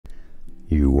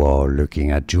You are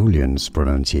looking at Julian's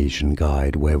pronunciation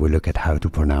guide, where we look at how to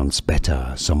pronounce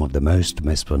better some of the most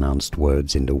mispronounced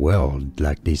words in the world,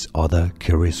 like this other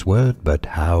curious word. But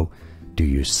how do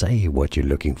you say what you're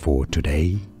looking for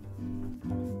today?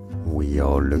 We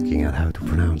are looking at how to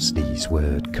pronounce these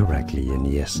words correctly, and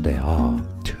yes, there are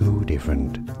two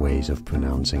different ways of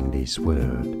pronouncing this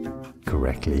word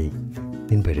correctly.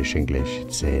 In British English,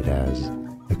 it's said as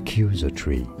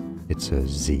accusatory. It's a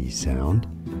Z sound,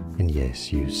 and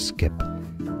yes, you skip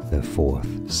the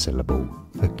fourth syllable.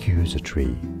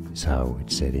 Accusatory is how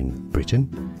it's said in Britain.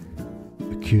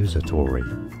 Accusatory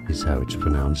is how it's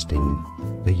pronounced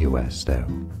in the US though.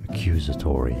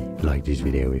 Accusatory. Like this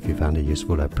video if you found it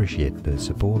useful. I appreciate the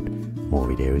support. More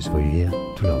videos for you here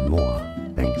to learn more.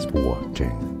 Thanks for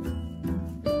watching.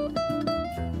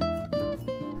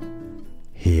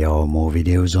 Here are more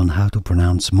videos on how to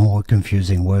pronounce more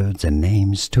confusing words and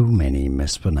names too many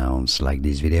mispronounced. Like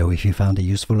this video if you found it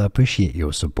useful. I appreciate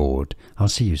your support. I'll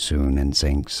see you soon, and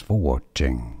thanks for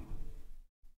watching.